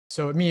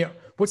So, I mean,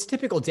 what's a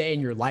typical day in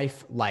your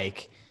life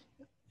like?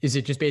 Is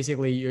it just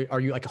basically, are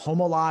you like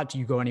home a lot? Do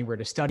you go anywhere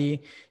to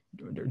study?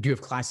 Do you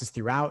have classes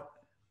throughout?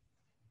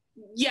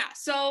 Yeah.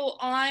 So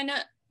on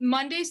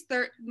Mondays,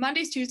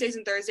 Tuesdays,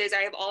 and Thursdays,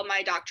 I have all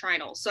my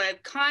doctrinals. So I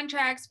have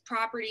contracts,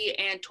 property,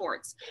 and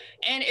torts.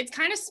 And it's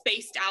kind of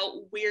spaced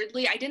out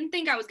weirdly. I didn't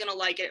think I was going to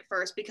like it at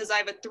first because I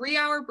have a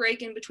 3-hour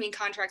break in between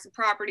contracts and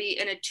property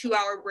and a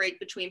 2-hour break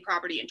between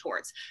property and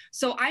torts.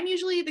 So I'm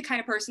usually the kind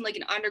of person, like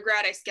in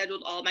undergrad, I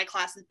scheduled all my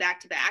classes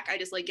back to back. I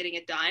just like getting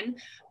it done.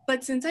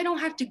 But since I don't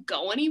have to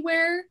go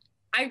anywhere,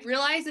 I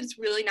realize that it's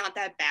really not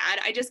that bad.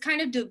 I just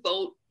kind of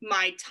devote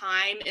my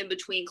time in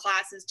between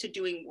classes to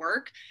doing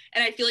work.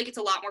 And I feel like it's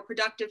a lot more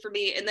productive for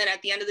me. And then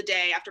at the end of the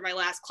day, after my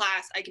last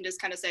class, I can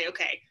just kind of say,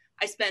 okay,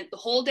 I spent the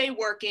whole day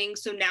working,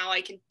 so now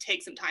I can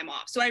take some time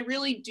off. So I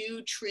really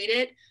do treat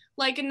it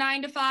like a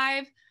 9 to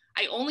 5.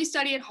 I only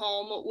study at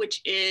home,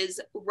 which is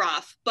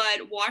rough,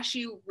 but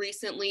WashU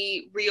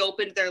recently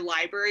reopened their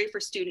library for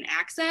student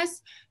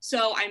access.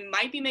 So I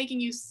might be making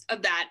use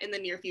of that in the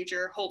near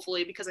future,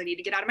 hopefully, because I need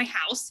to get out of my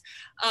house.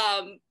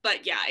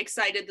 But yeah,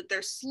 excited that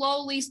they're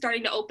slowly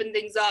starting to open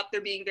things up. They're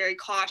being very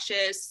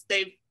cautious.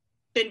 They've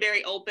been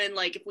very open.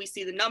 Like if we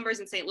see the numbers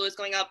in St. Louis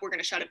going up, we're going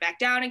to shut it back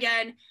down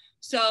again.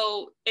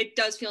 So it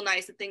does feel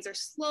nice that things are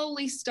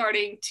slowly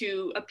starting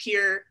to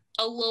appear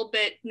a little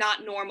bit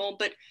not normal,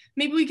 but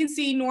maybe we can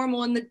see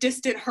normal in the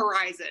distant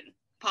horizon,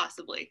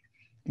 possibly.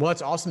 Well,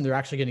 it's awesome. They're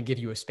actually going to give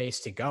you a space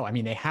to go. I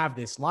mean, they have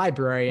this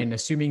library, and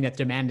assuming that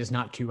demand is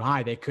not too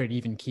high, they could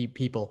even keep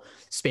people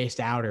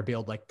spaced out or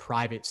build like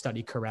private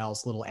study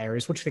corrals, little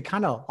areas, which the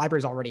kind of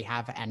libraries already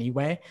have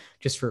anyway,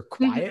 just for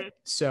quiet. Mm-hmm.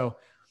 So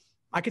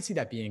I could see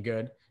that being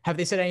good. Have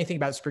they said anything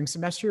about spring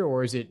semester,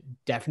 or is it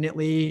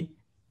definitely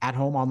at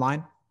home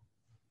online?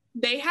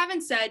 They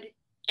haven't said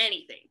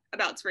anything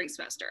about spring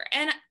semester.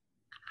 And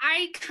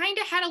I kind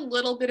of had a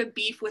little bit of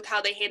beef with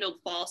how they handled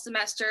fall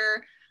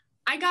semester.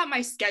 I got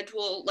my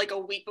schedule like a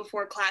week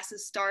before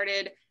classes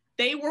started.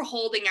 They were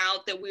holding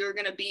out that we were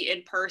going to be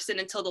in person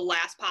until the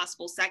last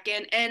possible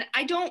second. And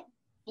I don't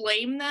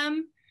blame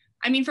them.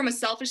 I mean, from a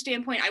selfish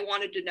standpoint, I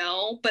wanted to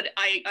know, but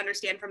I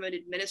understand from an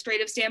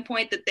administrative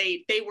standpoint that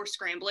they were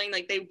scrambling.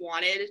 Like they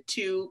wanted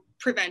to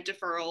prevent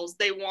deferrals.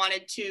 They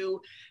wanted to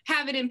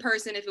have it in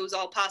person if it was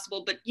all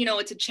possible. But, you know,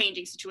 it's a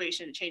changing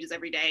situation. It changes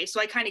every day. So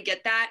I kind of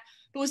get that.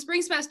 But with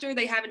spring semester,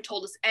 they haven't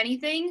told us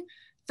anything.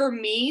 For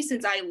me,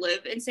 since I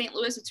live in St.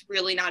 Louis, it's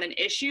really not an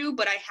issue.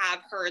 But I have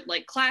heard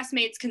like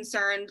classmates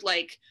concerned,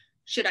 like,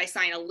 should I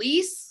sign a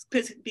lease?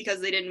 Because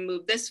they didn't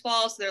move this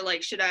fall. So they're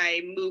like, should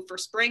I move for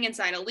spring and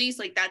sign a lease?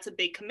 Like, that's a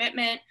big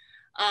commitment.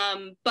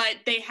 But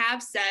they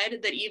have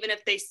said that even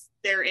if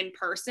they're in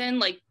person,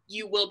 like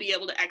you will be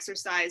able to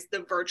exercise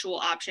the virtual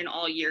option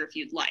all year if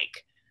you'd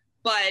like.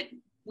 But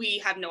we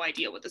have no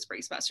idea what the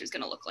spring semester is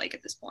going to look like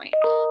at this point.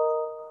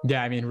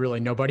 Yeah, I mean,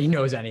 really, nobody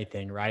knows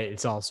anything, right?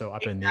 It's also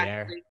up in the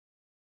air.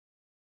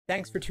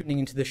 Thanks for tuning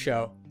into the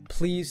show.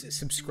 Please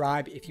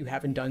subscribe if you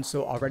haven't done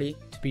so already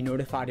to be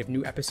notified of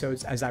new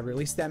episodes as I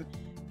release them.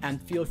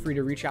 And feel free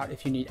to reach out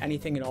if you need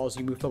anything at all as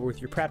you move forward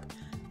with your prep.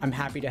 I'm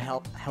happy to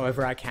help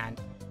however I can.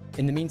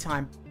 In the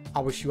meantime,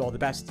 I wish you all the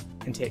best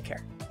and take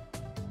care.